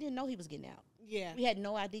because we didn't know he was getting out. Yeah. We had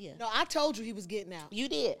no idea. No, I told you he was getting out. You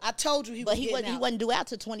did. I told you he was getting out. But he wasn't due out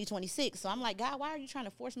till 2026. So I'm like, God, why are you trying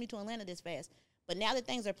to force me to Atlanta this fast? But now that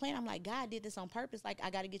things are playing, I'm like, God did this on purpose. Like, I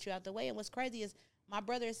got to get you out the way. And what's crazy is my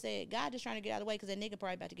brother said, God just trying to get out of the way because that nigga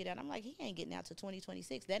probably about to get out. I'm like, he ain't getting out till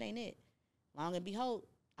 2026. That ain't it. Long and behold,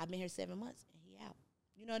 I've been here 7 months and he out.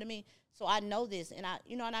 You know what I mean? So I know this, and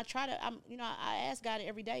I try to, I ask God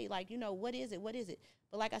every day, like, what is it? What is it?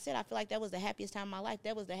 But like I said, I feel like that was the happiest time of my life.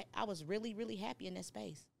 I was really, really happy in that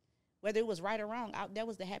space. Whether it was right or wrong, that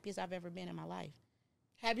was the happiest I've ever been in my life.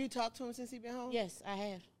 Have you talked to him since he been home? Yes, I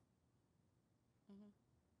have.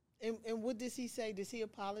 And what does he say? Does he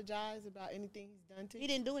apologize about anything he's done to you? He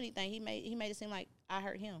didn't do anything. He made it seem like I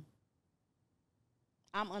hurt him.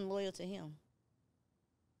 I'm unloyal to him.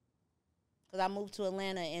 Because I moved to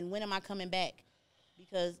Atlanta, and when am I coming back?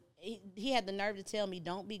 Because he had the nerve to tell me,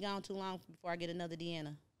 don't be gone too long before I get another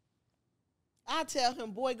Deanna. I tell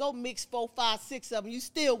him, boy, go mix 4, 5, 6 of them. They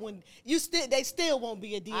still won't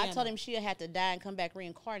be a Deanna. I told him she'll have to die and come back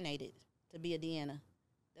reincarnated to be a Deanna.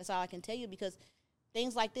 That's all I can tell you, because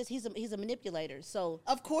things like this, he's a manipulator. So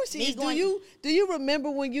of course he is. Do you remember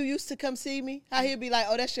when you used to come see me? How he'd be like,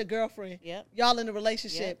 "Oh, that's your girlfriend. Yep. Y'all in a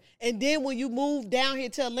relationship." Yep. And then when you moved down here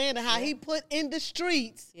to Atlanta, how he put in the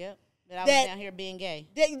streets. Yep. That I was down here being gay.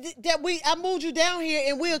 I moved you down here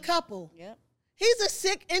and we're a couple. Yep. He's a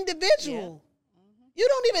sick individual. Yep. You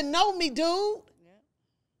don't even know me, dude. Yep.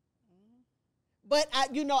 But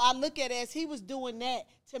I look at it as he was doing that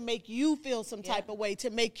to make you feel some type of way, to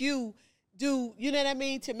make you do, you know what I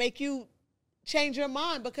mean? To make you change your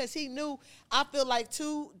mind, because he knew, I feel like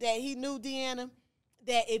too, that he knew, Deanna,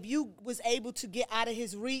 that if you was able to get out of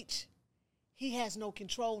his reach, he has no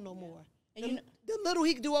control no more. And the little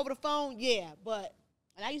he could do over the phone, but.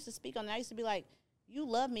 And I used to speak on it. I used to be like, you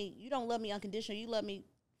love me. You don't love me unconditionally. You love me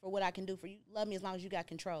for what I can do for you. Love me as long as you got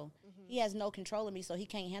control. Mm-hmm. He has no control of me, so he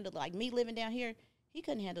can't handle it. Like me living down here, he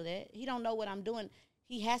couldn't handle that. He don't know what I'm doing.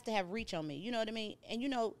 He has to have reach on me. You know what I mean? And,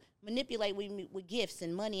 manipulate with gifts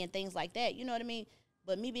and money and things like that. You know what I mean?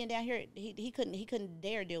 But me being down here, he couldn't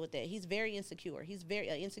dare deal with that. He's very insecure. He's very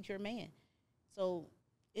insecure man. So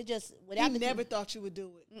it just without. He never thought you would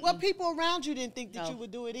do it. Mm-mm. Well, people around you didn't think that you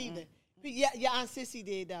would do it either. Yeah, your Aunt Sissy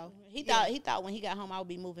did though. He thought when he got home I would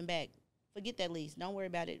be moving back. Forget that lease. Don't worry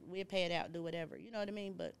about it. We'll pay it out. Do whatever. You know what I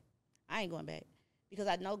mean? But I ain't going back, because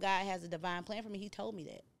I know God has a divine plan for me. He told me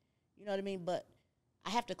that. You know what I mean? But I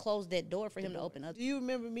have to close that door for him to open up. Do you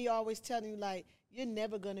remember me always telling you, like, you're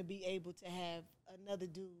never going to be able to have another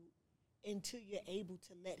dude until you're able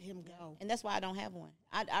to let him go? And that's why I don't have one.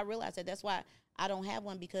 I realize that. That's why I don't have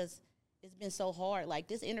one, because it's been so hard. Like,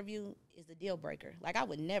 this interview is a deal breaker. Like, I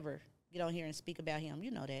would never get on here and speak about him. You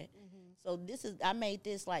know that. Mm-hmm. So I made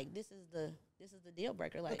this, like, this is the deal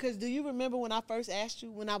breaker. Like, because do you remember when I first asked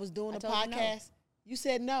you when I was doing the podcast? You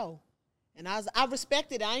said no. And I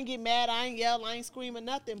respected it. I ain't get mad. I ain't yell. I ain't scream or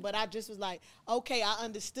nothing. But I just was like, okay, I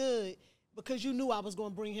understood, because you knew I was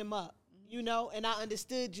going to bring him up, and I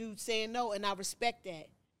understood you saying no, and I respect that.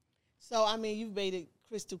 So, I mean, you've made it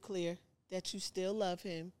crystal clear that you still love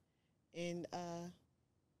him. And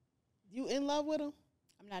you in love with him?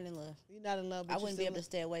 I'm not in love. You're not in love with him? I wouldn't be able to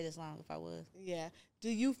stay away this long if I was. Yeah. Do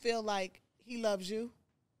you feel like he loves you?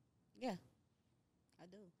 Yeah, I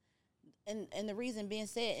do. And the reason being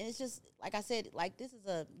said, and it's just, like I said, like, this is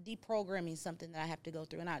a deprogramming, something that I have to go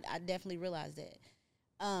through, and I definitely realize that.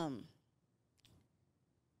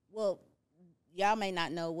 Well, y'all may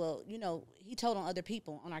not know, he told on other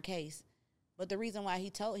people on our case, but the reason why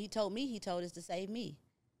he told is to save me.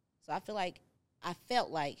 So I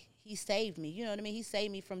felt like he saved me, you know what I mean? He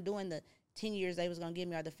saved me from doing the 10 years they was going to give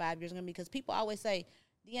me, or the 5 years going to be, because people always say,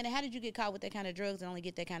 Deanna, how did you get caught with that kind of drugs and only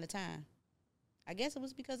get that kind of time? I guess it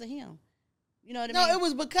was because of him. You know what I mean? No, it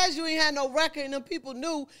was because you ain't had no record, and the people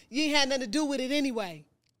knew you ain't had nothing to do with it anyway.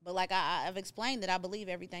 But like I've explained, that I believe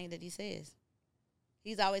everything that he says.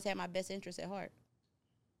 He's always had my best interest at heart.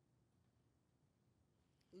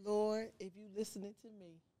 Lord, if you listening to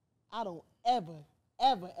me, I don't ever,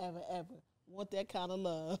 ever, ever, ever want that kind of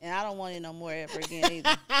love. And I don't want it no more ever again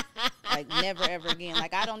either. Like, never, ever again.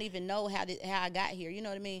 Like, I don't even know how I got here. You know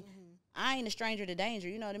what I mean? Mm-hmm. I ain't a stranger to danger.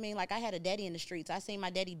 You know what I mean? Like, I had a daddy in the streets. I seen my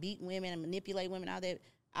daddy beat women and manipulate women out there.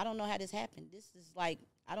 I don't know how this happened. This is like,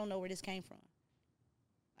 I don't know where this came from.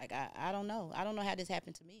 Like, I don't know. I don't know how this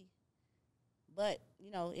happened to me. But,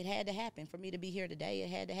 it had to happen for me to be here today. It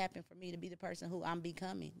had to happen for me to be the person who I'm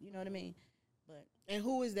becoming. You know what I mean? And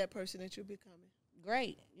who is that person that you're becoming?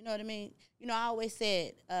 Great. You know what I mean? I always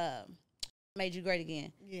said, made you great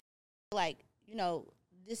again. Yeah. Like,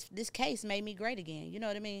 this case made me great again. You know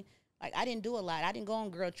what I mean? Like, I didn't do a lot. I didn't go on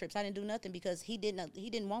girl trips. I didn't do nothing because he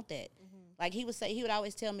didn't want that. Mm-hmm. Like, he would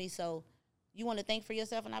always tell me, so you want to think for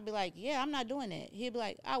yourself? And I'd be like, yeah, I'm not doing that. He'd be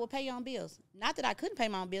like, I will pay your own bills. Not that I couldn't pay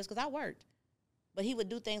my own bills, because I worked. But he would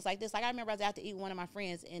do things like this. Like, I remember I was out to eat with one of my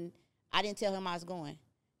friends, and I didn't tell him I was going.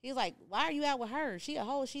 He was like, why are you out with her? She a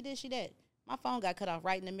hoe, she this, she that. My phone got cut off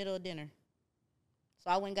right in the middle of dinner. So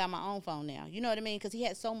I went and got my own phone now. You know what I mean? Because he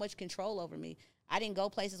had so much control over me. I didn't go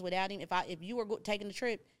places without him. If you were taking the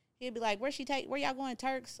trip, he'd be like, where y'all going,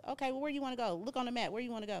 Turks? Okay, well, where you want to go? Look on the map. Where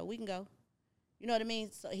you want to go? We can go. You know what I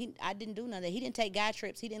mean? So I didn't do none of that. He didn't take guy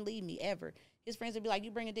trips. He didn't leave me ever. His friends would be like,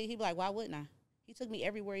 you bring a dick. He'd be like, why wouldn't I? He took me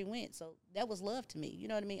everywhere he went. So that was love to me. You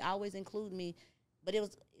know what I mean? Always include me. But it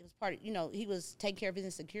was part of, he was taking care of his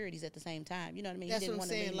insecurities at the same time. You know what I mean? That's what I'm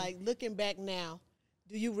saying. Like, looking back now,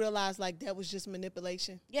 do you realize, like, that was just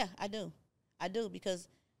manipulation? Yeah, I do. Because,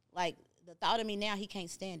 like, the thought of me now, he can't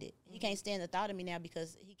stand it. He can't stand the thought of me now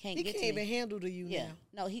because he can't get to me. He can't even handle to you now.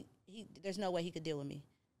 No, he there's no way he could deal with me.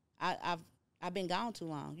 I've been gone too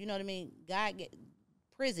long. You know what I mean?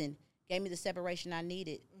 Prison gave me the separation I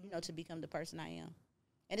needed, to become the person I am.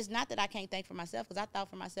 And it's not that I can't think for myself, because I thought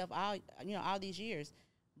for myself all these years.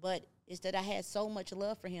 But it's that I had so much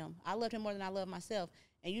love for him. I loved him more than I loved myself.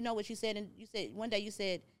 And you know what you said? And you said one day you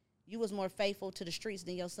said you was more faithful to the streets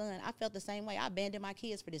than your son. I felt the same way. I abandoned my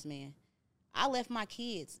kids for this man. I left my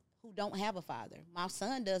kids who don't have a father. My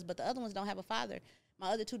son does, but the other ones don't have a father. My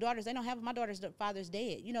other 2 daughters, they don't have, my daughter's father's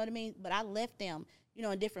dead. You know what I mean? But I left them,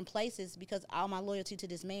 in different places because all my loyalty to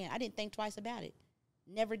this man. I didn't think twice about it.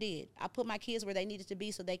 Never did. I put my kids where they needed to be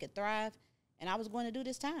so they could thrive, and I was going to do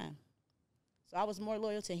this time. So I was more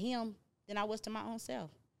loyal to him than I was to my own self.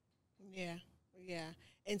 Yeah.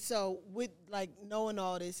 And so with, knowing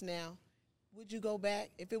all this now, would you go back?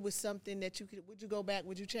 If it was something that you could, would you go back?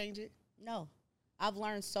 Would you change it? No. I've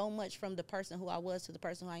learned so much from the person who I was to the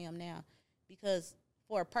person who I am now. Because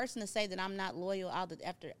for a person to say that I'm not loyal after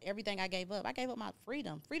everything I gave up my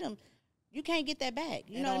freedom. Freedom, you can't get that back.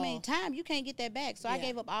 You know what I mean? Time, you can't get that back. So I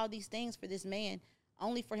gave up all these things for this man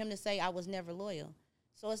only for him to say I was never loyal.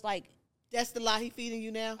 So it's like. That's the lie he feeding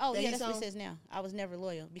you now? Oh, yeah, that's what he says now. I was never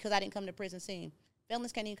loyal because I didn't come to prison see him.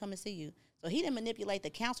 Felons can't even come and see you. So he didn't manipulate the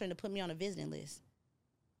counselor to put me on a visiting list.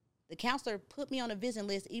 The counselor put me on a visiting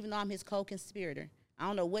list even though I'm his co-conspirator. I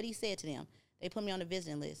don't know what he said to them. They put me on a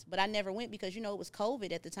visiting list. But I never went because, it was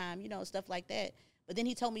COVID at the time, stuff like that. But then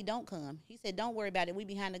he told me don't come. He said, don't worry about it. We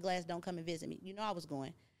behind the glass. Don't come and visit me. I was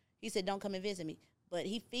going. He said, don't come and visit me. But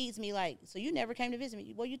he feeds me so you never came to visit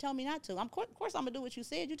me. Well, you told me not to. Of course I'm going to do what you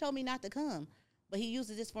said. You told me not to come. But he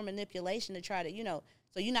uses this for manipulation to try to,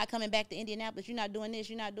 so you're not coming back to Indianapolis. You're not doing this.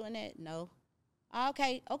 You're not doing that. No.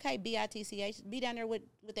 Okay, BITCH. Be down there with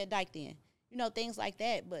that dyke then. Things like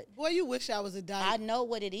that. But boy, you wish I was a dyke. I know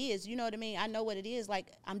what it is. You know what I mean? I know what it is.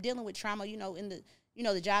 I'm dealing with trauma, in the,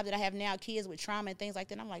 the job that I have now, kids with trauma and things like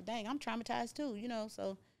that. I'm like, dang, I'm traumatized too,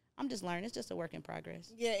 so I'm just learning. It's just a work in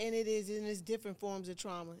progress. Yeah, and it is, and it's different forms of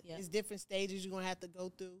trauma. Yeah. It's different stages you're going to have to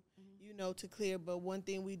go through, to clear. But one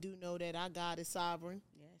thing we do know that our God is sovereign.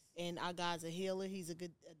 Yes. And our God's a healer. He's a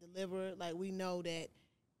good deliverer. We know that,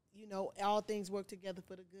 all things work together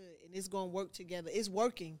for the good. And it's going to work together. It's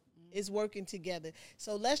working. Mm-hmm. It's working together.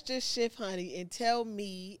 So let's just shift, honey, and tell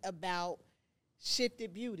me about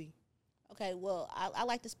Shifted Beauty. Okay, well, I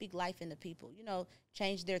like to speak life into people,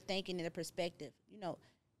 change their thinking and their perspective.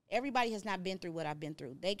 Everybody has not been through what I've been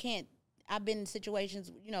through. I've been in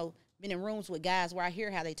situations, been in rooms with guys where I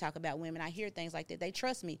hear how they talk about women. I hear things like that. They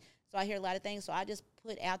trust me. So I hear a lot of things. So I just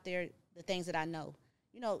put out there the things that I know.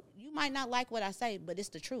 You might not like what I say, but it's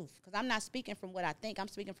the truth. Because I'm not speaking from what I think. I'm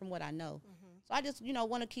speaking from what I know. Mm-hmm. So I just,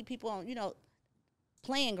 want to keep people on,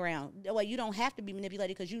 playing ground. That way you don't have to be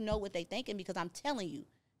manipulated because you know what they thinking because I'm telling you,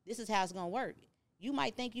 this is how it's going to work. You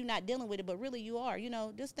might think you're not dealing with it, but really you are.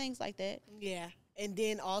 Just things like that. Yeah. And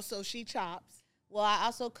then also she chops. Well, I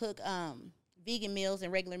also cook vegan meals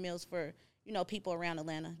and regular meals for, people around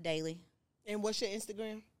Atlanta daily. And what's your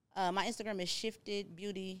Instagram? My Instagram is Shifted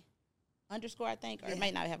Beauty _, I think. Or it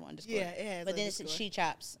may not have an underscore. Yeah, it has. But then it's She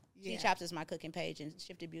Chops. Yeah. She Chops is my cooking page, and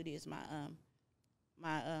Shifted Beauty is my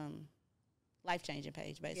life-changing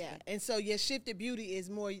page, basically. Yeah. And so your Shifted Beauty is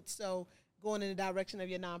more so going in the direction of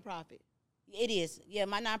your nonprofit. It is. Yeah,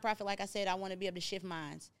 my nonprofit, like I said, I want to be able to shift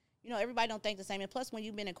minds. Everybody don't think the same. And plus, when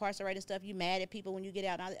you've been incarcerated and stuff, you mad at people when you get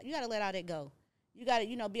out. You got to let all that go. You got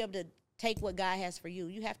to, be able to take what God has for you.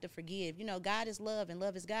 You have to forgive. God is love and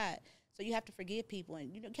love is God. So you have to forgive people.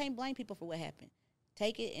 And you can't blame people for what happened.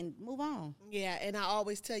 Take it and move on. Yeah, and I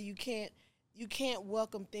always tell you, you can't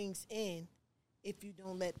welcome things in if you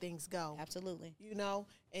don't let things go. Absolutely.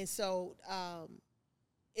 And so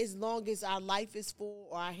as long as our life is full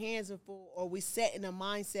or our hands are full or we set in a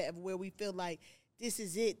mindset of where we feel like this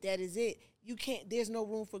is it, that is it, there's no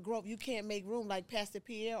room for growth. You can't make room, like Pastor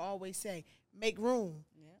Pierre always say, make room.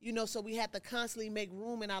 Yep. So we have to constantly make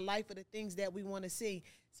room in our life for the things that we want to see.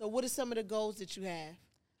 So what are some of the goals that you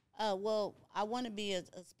have? Well, I want to be a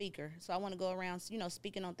speaker. So I want to go around,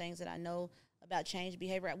 speaking on things that I know about change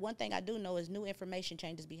behavior. One thing I do know is new information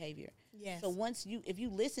changes behavior. Yes. So if you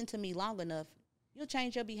listen to me long enough, you'll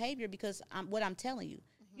change your behavior because what I'm telling you.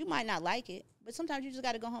 Mm-hmm. You might not like it, but sometimes you just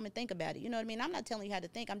got to go home and think about it. You know what I mean? I'm not telling you how to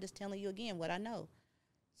think. I'm just telling you, again, what I know.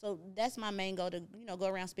 So that's my main goal, to go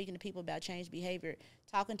around speaking to people about change behavior,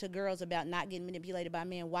 talking to girls about not getting manipulated by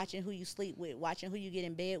men, watching who you sleep with, watching who you get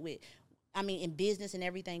in bed with, in business and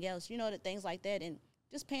everything else, the things like that, and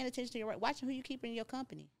just paying attention to watching who you keep in your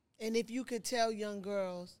company. And if you could tell young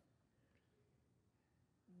girls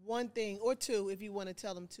one thing or two, if you want to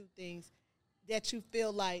tell them two things that you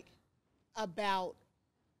feel like about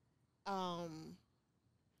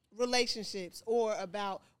relationships or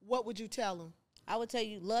about, what would you tell them? I would tell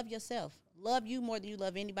you, love yourself. Love you more than you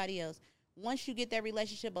love anybody else. Once you get that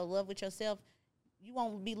relationship of love with yourself, you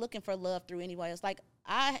won't be looking for love through anybody else. Like,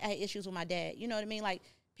 I had issues with my dad. You know what I mean? Like,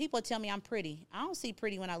 people tell me I'm pretty. I don't see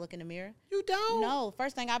pretty when I look in the mirror. You don't? No.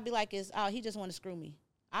 First thing I'd be like is, oh, he just want to screw me.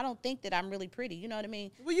 I don't think that I'm really pretty. You know what I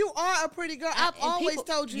mean? Well, you are a pretty girl. I've always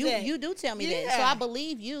told you that. You do tell me that. So I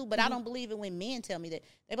believe you, but I don't believe it when men tell me that.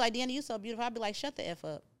 They be like, Deanna, you so beautiful. I'd be like, shut the F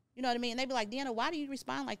up. You know what I mean? And they be like, Deanna, why do you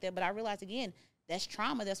respond like that? But I realize, again, that's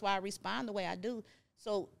trauma. That's why I respond the way I do.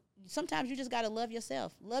 So sometimes you just got to love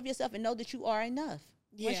yourself. Love yourself and know that you are enough.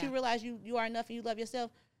 Yeah. Once you realize you are enough and you love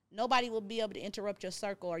yourself, nobody will be able to interrupt your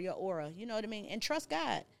circle or your aura. You know what I mean? And trust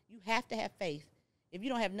God. You have to have faith. If you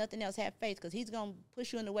don't have nothing else, have faith, because he's going to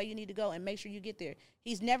push you in the way you need to go and make sure you get there.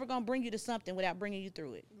 He's never going to bring you to something without bringing you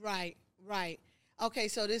through it. Right, right. Okay,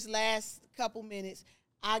 so this last couple minutes,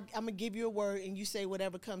 I'm going to give you a word, and you say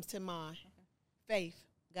whatever comes to mind. Okay. Faith.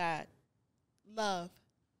 God. Love.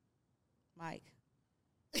 Mike.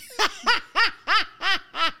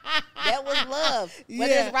 That was love.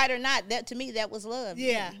 Whether it's right or not, that to me, that was love.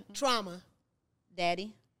 Yeah. Mm-hmm. Trauma.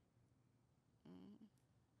 Daddy.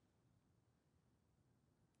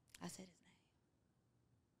 I said his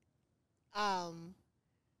name.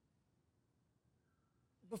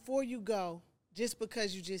 Before you go, just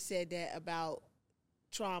because you just said that about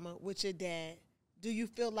trauma with your dad, do you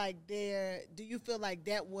feel like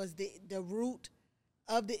that was the root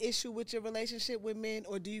of the issue with your relationship with men,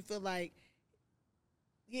 or do you feel like,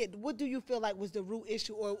 what do you feel like was the root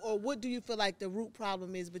issue, or what do you feel like the root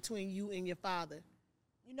problem is between you and your father?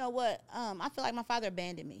 You know what? I feel like my father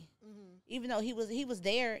abandoned me. Mm-hmm. Even though he was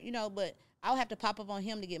there, but I would have to pop up on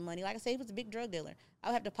him to get money. Like I say, he was a big drug dealer. I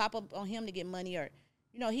would have to pop up on him to get money, or,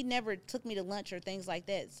 he never took me to lunch or things like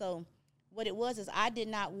that. So what it was is I did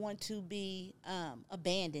not want to be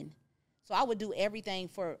abandoned. So I would do everything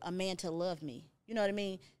for a man to love me. You know what I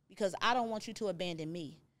mean? Because I don't want you to abandon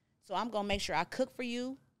me. So I'm going to make sure I cook for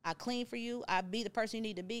you, I clean for you, I be the person you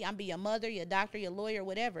need to be. I'm be your mother, your doctor, your lawyer,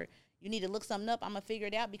 whatever. You need to look something up, I'm going to figure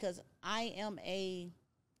it out, because I am a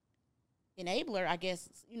enabler, I guess,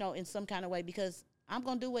 in some kind of way, because I'm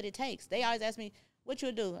going to do what it takes. They always ask me, what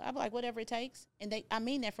you'll do? I'm like, whatever it takes. And I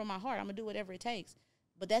mean that from my heart. I'm going to do whatever it takes.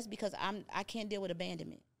 But that's because I can't deal with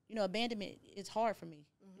abandonment. Abandonment is hard for me.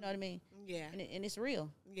 Mm-hmm. You know what I mean? Yeah. And it's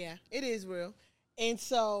real. Yeah, it is real. And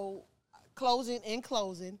so closing,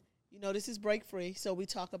 this is Break Free. So we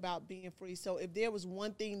talk about being free. So if there was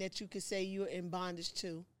one thing that you could say you're in bondage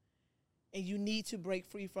to and you need to break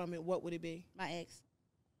free from it, what would it be? My ex.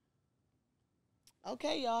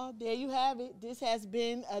 Okay, y'all, there you have it. This has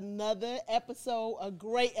been another episode, a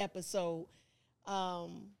great episode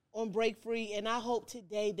on Break Free. And I hope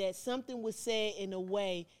today that something was said in a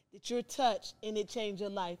way that you're touched and it changed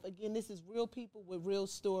your life. Again, this is real people with real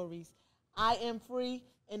stories. I am free,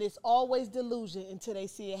 and it's always delusion until they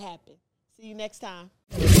see it happen. See you next time.